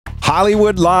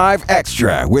Hollywood Live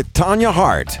Extra with Tanya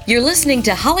Hart. You're listening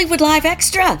to Hollywood Live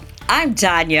Extra. I'm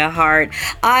Tanya Hart.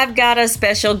 I've got a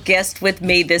special guest with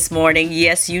me this morning.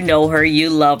 Yes, you know her, you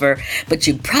love her, but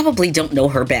you probably don't know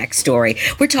her backstory.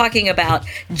 We're talking about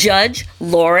Judge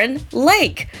Lauren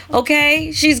Lake,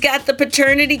 okay? She's got the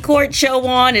Paternity Court show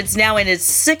on. It's now in its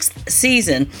 6th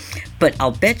season. But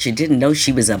I'll bet you didn't know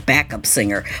she was a backup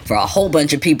singer for a whole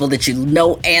bunch of people that you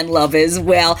know and love as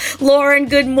well. Lauren,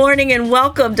 good morning and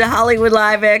welcome to Hollywood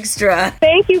Live Extra.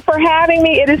 Thank you for having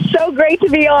me. It is so great to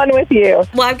be on with you.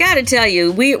 Well, I've got to tell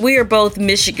you, we are both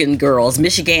Michigan girls,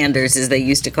 Michiganders as they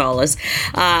used to call us.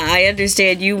 I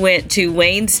understand you went to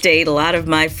Wayne State. A lot of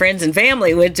my friends and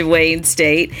family went to Wayne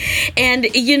State. And,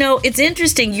 you know, it's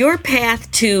interesting. Your path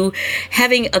to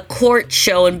having a court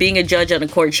show and being a judge on a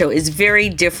court show is very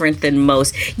different than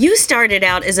most. You started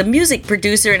out as a music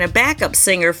producer and a backup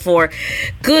singer for,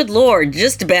 good Lord,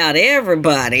 just about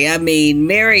everybody. I mean,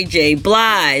 Mary J.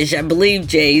 Blige, I believe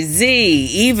Jay-Z,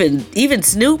 even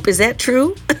Snoop. Is that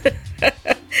true?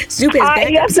 Snoop has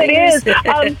backup yes, singers?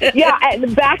 it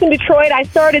is. Back in Detroit, I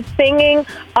started singing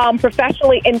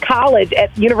professionally in college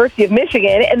at the University of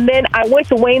Michigan, and then I went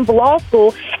to Wayne's Law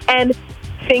School, and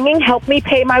singing helped me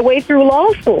pay my way through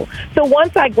law school. So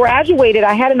once I graduated,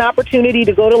 I had an opportunity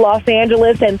to go to Los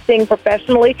Angeles and sing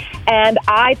professionally, and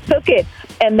I took it.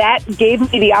 And that gave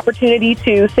me the opportunity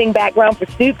to sing background for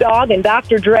Snoop Dogg and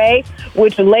Dr. Dre,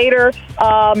 which later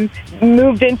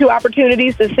moved into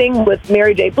opportunities to sing with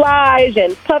Mary J. Blige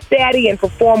and Puff Daddy and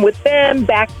perform with them,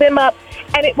 back them up.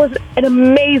 And it was an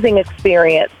amazing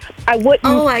experience. I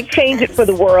wouldn't change it for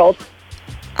the world.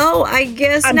 Oh, I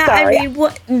guess I'm not. sorry. I mean,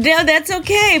 what? No, that's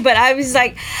okay. But I was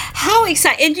like, how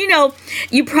excited! And you know,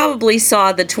 you probably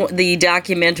saw the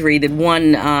documentary that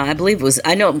won. I believe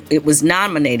it was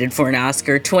nominated for an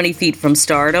Oscar. 20 Feet from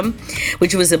Stardom,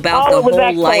 which was about the whole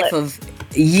excellent. life of.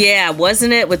 Yeah,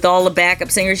 wasn't it? With all the backup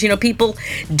singers, you know, people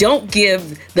don't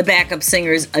give the backup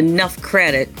singers enough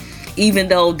credit, even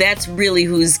though that's really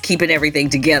who's keeping everything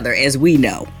together, as we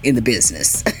know in the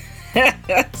business.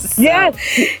 Yes.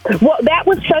 Well, that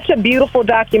was such a beautiful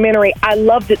documentary. I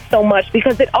loved it so much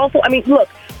because it also, I mean, look,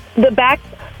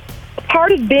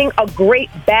 part of being a great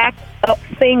backup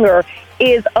singer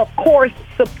is, of course,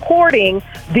 supporting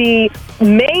the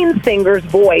main singer's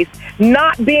voice,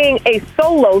 not being a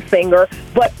solo singer,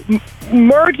 but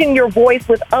merging your voice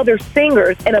with other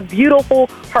singers in a beautiful,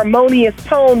 harmonious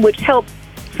tone, which helps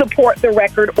support the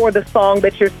record or the song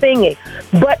that you're singing.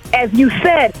 But as you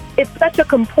said, it's such a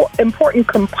important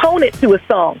component to a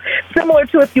song. Similar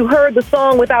to if you heard the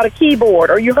song without a keyboard,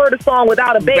 or you heard a song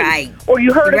without a bass, right, or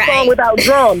you heard a song without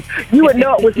drums, you would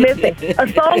know it was missing. A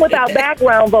song without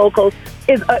background vocals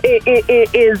is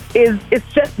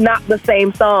just not the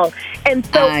same song. And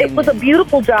so it was a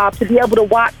beautiful job to be able to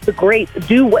watch the greats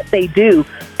do what they do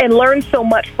and learn so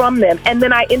much from them. And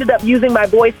then I ended up using my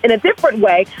voice in a different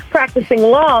way, practicing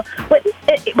law, but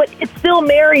it still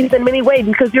marries in many ways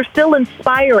because you're still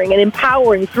inspiring and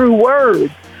empowering through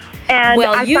words. And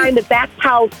I find that that's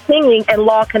how singing and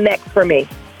law connect for me.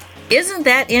 Isn't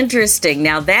that interesting?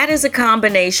 Now, that is a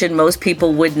combination most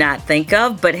people would not think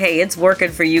of, but hey, it's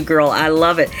working for you, girl. I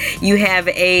love it. You have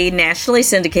a nationally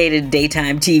syndicated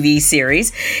daytime TV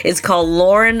series. It's called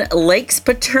Lauren Lake's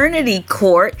Paternity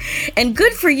Court, and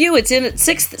good for you. It's in its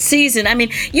 6th season. I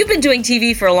mean, you've been doing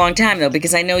TV for a long time, though,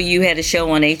 because I know you had a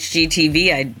show on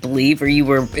HGTV, I believe, or you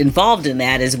were involved in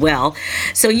that as well.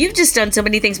 So you've just done so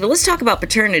many things, but let's talk about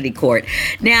Paternity Court.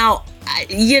 Now,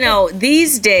 you know,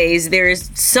 these days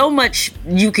there's so much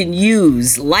you can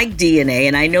use, like DNA,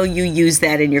 and I know you use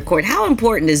that in your court. How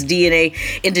important is DNA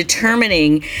in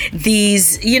determining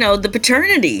these, you know, the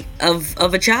paternity of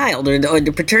a child, or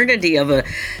the paternity of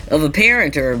a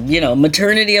parent, or, you know,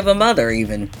 maternity of a mother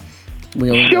even?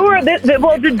 Sure. The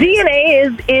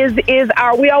DNA is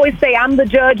our, we always say I'm the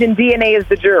judge and DNA is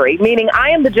the jury, meaning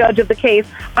I am the judge of the case.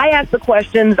 I ask the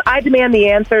questions. I demand the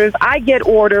answers. I get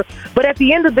order. But at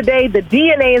the end of the day, the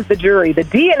DNA is the jury. The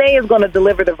DNA is going to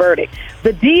deliver the verdict.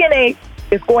 The DNA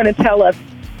is going to tell us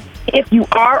if you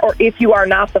are or if you are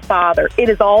not the father. It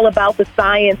is all about the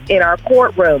science in our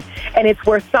courtroom, and it's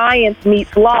where science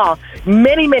meets law.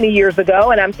 Many, many years ago,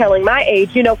 and I'm telling my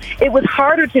age, you know, it was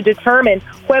harder to determine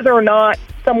whether or not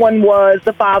someone was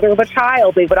the father of a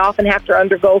child. They would often have to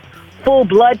undergo full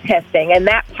blood testing, and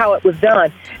that's how it was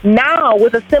done. Now,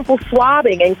 with a simple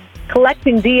swabbing and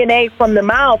collecting DNA from the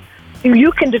mouth,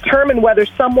 you can determine whether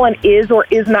someone is or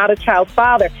is not a child's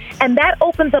father. And that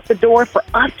opens up the door for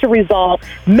us to resolve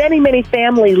many, many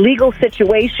family legal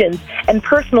situations and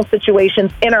personal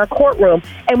situations in our courtroom.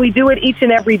 And we do it each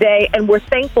and every day. And we're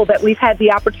thankful that we've had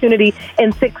the opportunity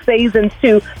in 6 seasons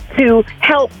to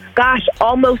help,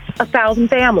 almost 1,000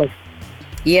 families.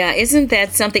 Yeah, isn't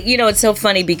that something? You know, it's so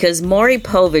funny because Maury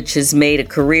Povich has made a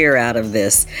career out of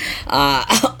this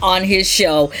on his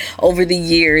show over the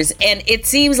years. And it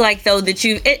seems like, though,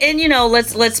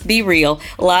 that let's be real.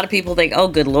 A lot of people think, oh,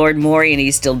 good Lord, Maury, and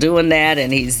he's still doing that.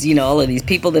 And he's, all of these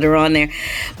people that are on there.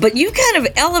 But you kind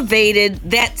of elevated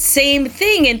that same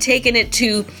thing and taken it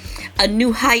to a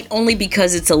new height only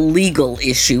because it's a legal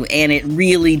issue and it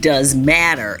really does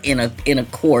matter in a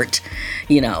court,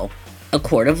 a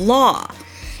court of law.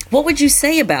 What would you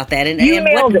say about that? And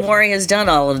what Maury has done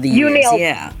all of the years?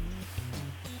 Yeah.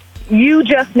 You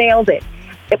just nailed it.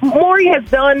 Maury has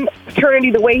done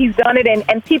paternity the way he's done it,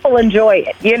 and people enjoy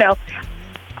it,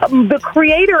 The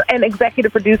creator and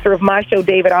executive producer of my show,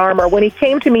 David Armour, when he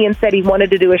came to me and said he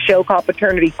wanted to do a show called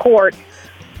Paternity Court,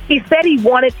 he said he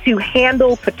wanted to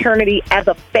handle paternity as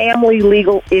a family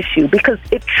legal issue because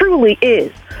it truly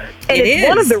is. And it's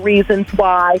one of the reasons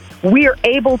why we're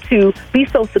able to be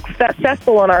so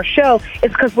successful on our show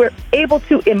is because we're able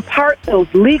to impart those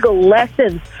legal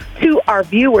lessons to our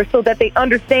viewers so that they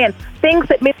understand things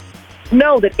that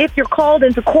know that if you're called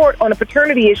into court on a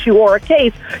paternity issue or a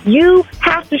case, you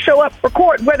have to show up for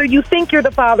court whether you think you're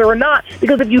the father or not,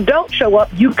 because if you don't show up,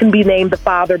 you can be named the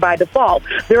father by default.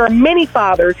 There are many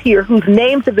fathers here whose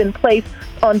names have been placed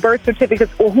on birth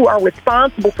certificates or who are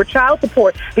responsible for child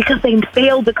support because they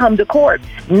failed to come to court,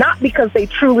 not because they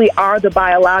truly are the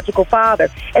biological father.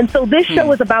 And so this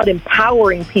show is about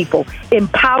empowering people,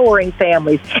 empowering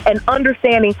families, and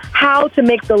understanding how to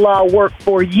make the law work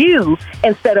for you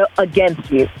instead of against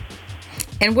you.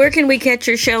 And where can we catch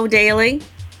your show daily?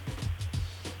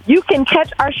 You can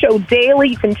catch our show daily.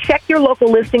 You can check your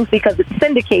local listings because it's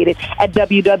syndicated at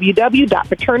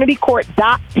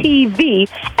www.paternitycourt.tv,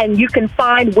 and you can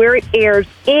find where it airs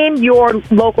in your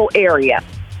local area.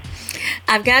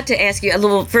 I've got to ask you,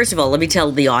 first of all, let me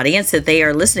tell the audience that they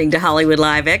are listening to Hollywood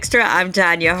Live Extra. I'm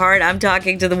Tanya Hart. I'm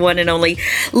talking to the one and only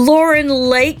Lauren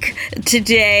Lake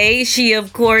today. She,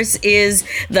 of course, is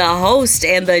the host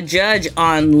and the judge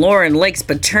on Lauren Lake's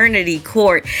Paternity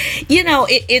Court.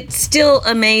 It still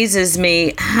amazes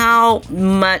me how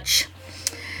much,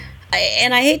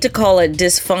 and I hate to call it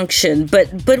dysfunction, but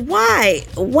why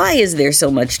is there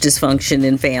so much dysfunction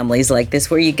in families like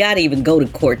this where you got to even go to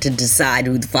court to decide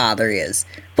who the father is?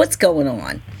 What's going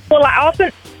on? Well, I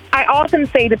often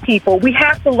say to people, we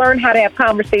have to learn how to have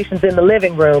conversations in the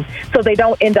living room so they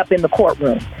don't end up in the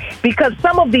courtroom. Because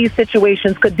some of these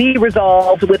situations could be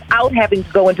resolved without having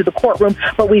to go into the courtroom,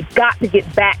 but we've got to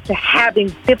get back to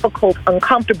having difficult,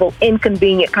 uncomfortable,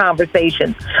 inconvenient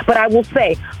conversations. But I will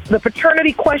say, the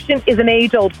paternity question is an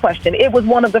age-old question. It was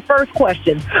one of the first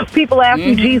questions. People asked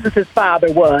who Jesus'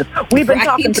 father was. We've been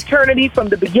talking paternity from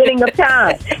the beginning of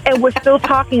time, and we're still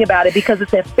talking about it because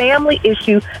it's a family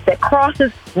issue that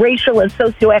crosses racial and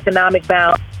socioeconomic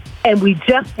bounds, and we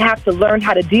just have to learn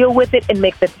how to deal with it and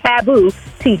make the taboo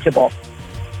teachable.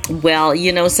 Well,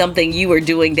 something, you are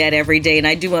doing that every day, and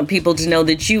I do want people to know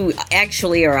that you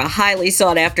actually are a highly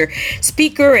sought after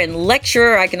speaker and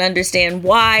lecturer. I can understand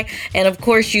why. And of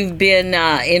course, you've been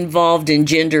involved in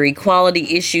gender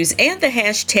equality issues and the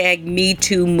hashtag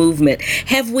 #MeToo movement.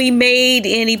 Have we made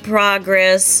any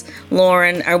progress,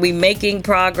 Lauren? Are we making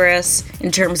progress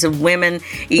in terms of women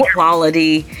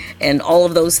equality and all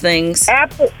of those things?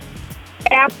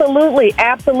 Absolutely.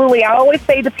 I always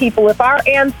say to people, if our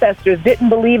ancestors didn't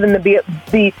believe in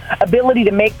the ability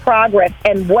to make progress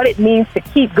and what it means to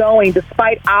keep going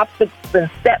despite obstacles and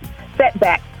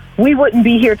setbacks, we wouldn't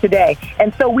be here today.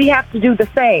 And so we have to do the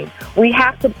same. We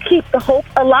have to keep the hope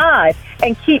alive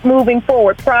and keep moving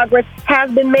forward. Progress has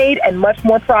been made and much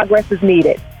more progress is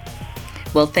needed.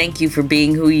 Well, thank you for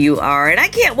being who you are. And I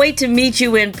can't wait to meet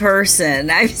you in person.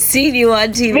 I've seen you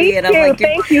on TV. Me and I'm too. like,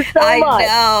 thank you so much. I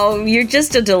know. You're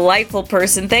just a delightful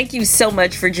person. Thank you so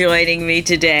much for joining me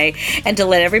today. And to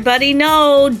let everybody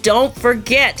know, don't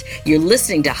forget, you're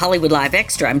listening to Hollywood Live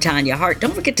Extra. I'm Tanya Hart.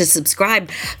 Don't forget to subscribe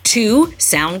to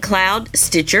SoundCloud,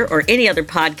 Stitcher, or any other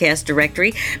podcast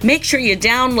directory. Make sure you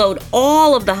download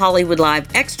all of the Hollywood Live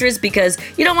Extras because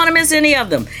you don't want to miss any of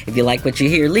them. If you like what you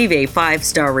hear, leave a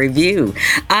 5-star review.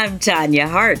 I'm Tanya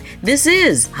Hart. This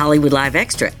is Hollywood Live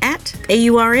Extra at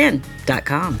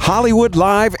AURN.com. Hollywood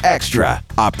Live Extra,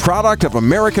 a product of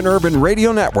American Urban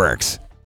Radio Networks.